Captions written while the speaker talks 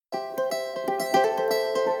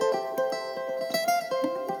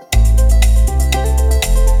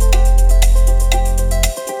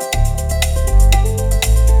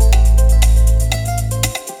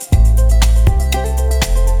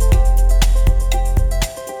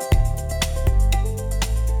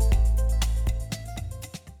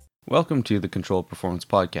Welcome to the Control Performance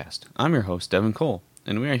Podcast. I'm your host, Devin Cole,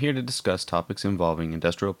 and we are here to discuss topics involving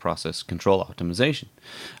industrial process control optimization.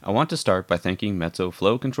 I want to start by thanking Mezzo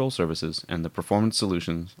Flow Control Services and the Performance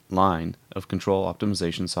Solutions line of control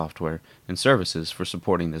optimization software and services for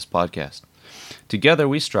supporting this podcast. Together,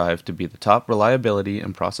 we strive to be the top reliability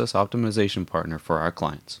and process optimization partner for our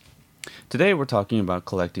clients. Today, we're talking about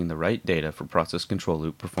collecting the right data for process control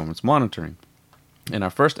loop performance monitoring. In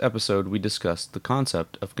our first episode, we discussed the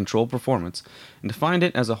concept of control performance and defined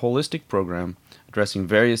it as a holistic program addressing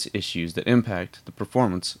various issues that impact the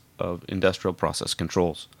performance of industrial process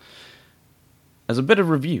controls. As a bit of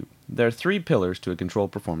review, there are three pillars to a control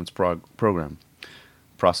performance program: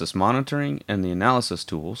 process monitoring and the analysis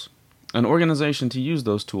tools, an organization to use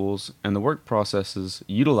those tools, and the work processes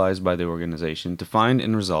utilized by the organization to find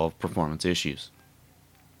and resolve performance issues.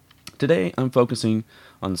 Today, I'm focusing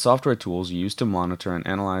on the software tools used to monitor and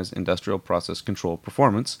analyze industrial process control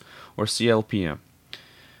performance, or CLPM.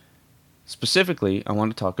 Specifically, I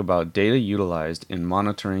want to talk about data utilized in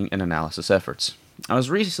monitoring and analysis efforts. I was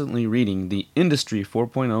recently reading the Industry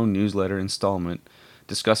 4.0 newsletter installment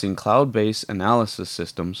discussing cloud-based analysis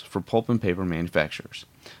systems for pulp and paper manufacturers.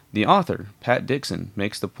 The author, Pat Dixon,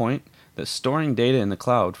 makes the point that storing data in the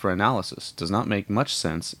cloud for analysis does not make much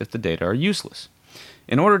sense if the data are useless.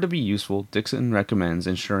 In order to be useful, Dixon recommends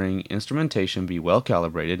ensuring instrumentation be well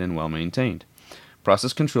calibrated and well maintained,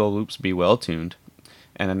 process control loops be well tuned,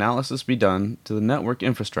 and analysis be done to the network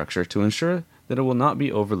infrastructure to ensure that it will not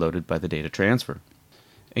be overloaded by the data transfer.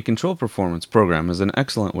 A control performance program is an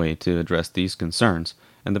excellent way to address these concerns,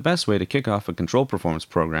 and the best way to kick off a control performance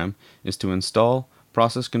program is to install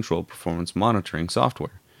process control performance monitoring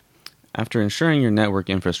software. After ensuring your network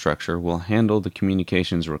infrastructure will handle the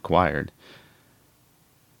communications required,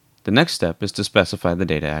 the next step is to specify the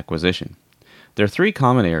data acquisition. There are three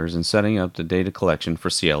common errors in setting up the data collection for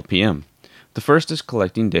CLPM. The first is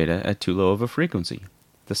collecting data at too low of a frequency.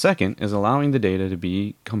 The second is allowing the data to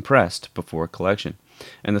be compressed before collection.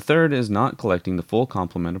 And the third is not collecting the full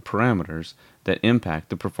complement of parameters that impact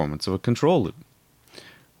the performance of a control loop.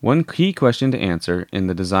 One key question to answer in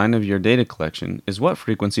the design of your data collection is what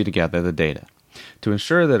frequency to gather the data. To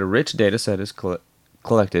ensure that a rich data set is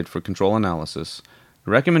collected for control analysis, the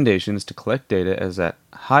recommendation is to collect data as at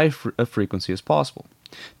high a frequency as possible.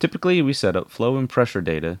 Typically, we set up flow and pressure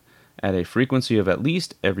data at a frequency of at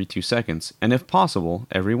least every 2 seconds, and if possible,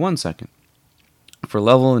 every 1 second. For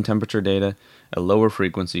level and temperature data, a lower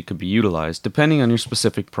frequency could be utilized depending on your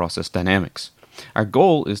specific process dynamics. Our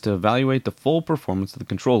goal is to evaluate the full performance of the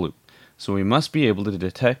control loop, so we must be able to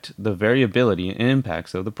detect the variability and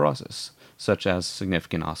impacts of the process, such as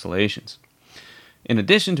significant oscillations. In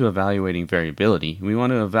addition to evaluating variability, we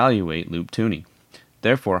want to evaluate loop tuning.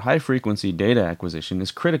 Therefore, high-frequency data acquisition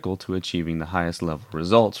is critical to achieving the highest level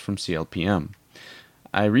results from CLPM.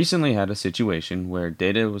 I recently had a situation where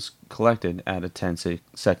data was collected at a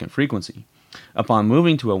 10-second frequency. Upon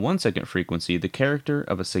moving to a 1-second frequency, the character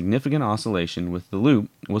of a significant oscillation with the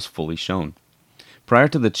loop was fully shown. Prior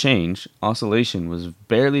to the change, oscillation was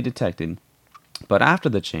barely detected, but after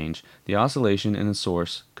the change, the oscillation and the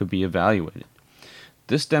source could be evaluated.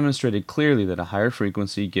 This demonstrated clearly that a higher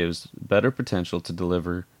frequency gives better potential to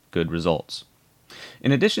deliver good results.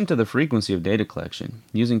 In addition to the frequency of data collection,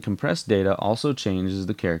 using compressed data also changes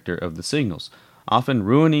the character of the signals, often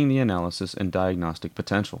ruining the analysis and diagnostic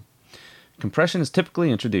potential. Compression is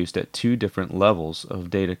typically introduced at two different levels of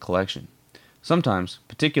data collection. Sometimes,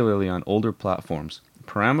 particularly on older platforms,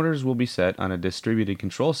 parameters will be set on a distributed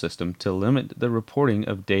control system to limit the reporting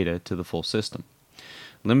of data to the full system.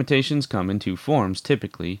 Limitations come in two forms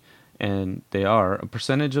typically, and they are a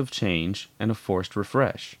percentage of change and a forced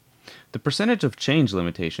refresh. The percentage of change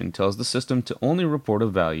limitation tells the system to only report a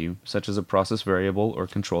value, such as a process variable or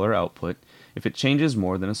controller output, if it changes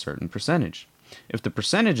more than a certain percentage. If the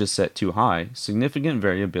percentage is set too high, significant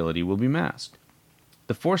variability will be masked.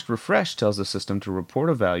 The forced refresh tells the system to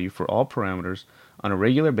report a value for all parameters on a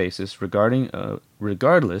regular basis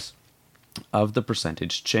regardless of the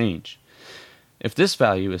percentage change. If this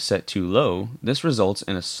value is set too low, this results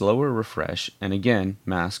in a slower refresh and again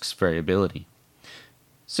masks variability.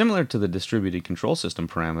 Similar to the distributed control system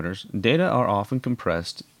parameters, data are often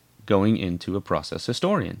compressed going into a process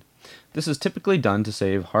historian. This is typically done to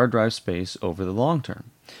save hard drive space over the long term.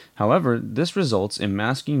 However, this results in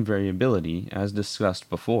masking variability as discussed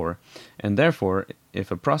before, and therefore, if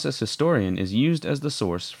a process historian is used as the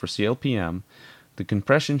source for CLPM, the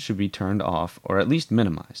compression should be turned off or at least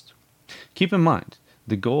minimized. Keep in mind,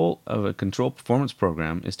 the goal of a control performance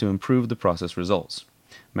program is to improve the process results.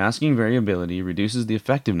 Masking variability reduces the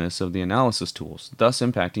effectiveness of the analysis tools, thus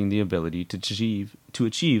impacting the ability to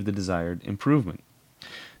achieve the desired improvement.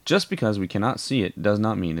 Just because we cannot see it does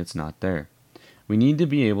not mean it's not there. We need to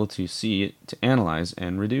be able to see it to analyze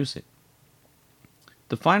and reduce it.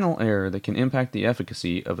 The final error that can impact the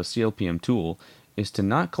efficacy of a CLPM tool is to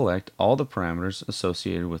not collect all the parameters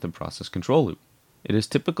associated with a process control loop. It is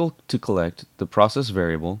typical to collect the process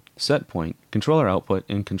variable, set point, controller output,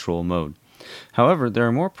 and control mode. However, there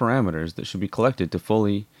are more parameters that should be collected to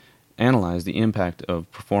fully analyze the impact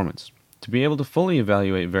of performance. To be able to fully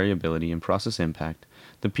evaluate variability and process impact,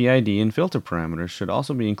 the PID and filter parameters should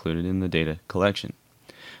also be included in the data collection.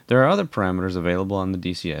 There are other parameters available on the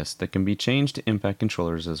DCS that can be changed to impact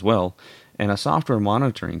controllers as well, and a software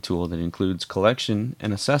monitoring tool that includes collection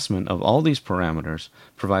and assessment of all these parameters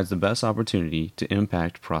provides the best opportunity to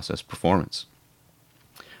impact process performance.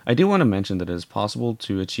 I do want to mention that it is possible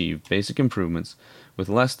to achieve basic improvements with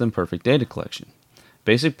less than perfect data collection.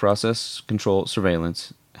 Basic process control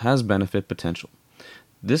surveillance has benefit potential.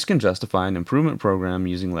 This can justify an improvement program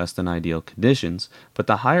using less than ideal conditions, but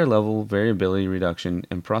the higher level variability reduction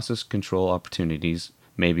and process control opportunities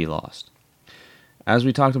may be lost. As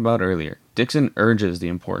we talked about earlier, Dixon urges the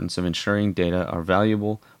importance of ensuring data are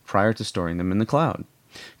valuable prior to storing them in the cloud.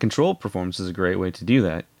 Control performance is a great way to do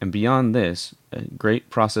that, and beyond this, a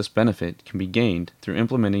great process benefit can be gained through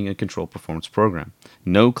implementing a control performance program.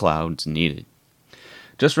 No clouds needed.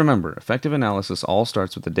 Just remember, effective analysis all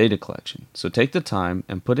starts with the data collection, so take the time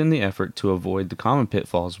and put in the effort to avoid the common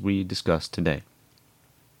pitfalls we discussed today.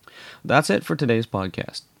 That's it for today's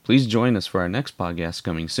podcast. Please join us for our next podcast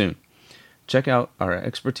coming soon. Check out our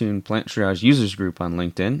Expertune Plant Triage users group on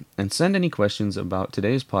LinkedIn and send any questions about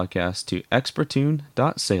today's podcast to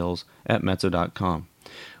expertune.sales@mezzo.com.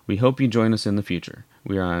 We hope you join us in the future.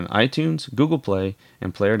 We are on iTunes, Google Play,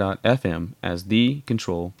 and Player.fm as the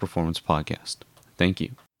Control Performance Podcast. Thank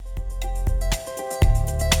you.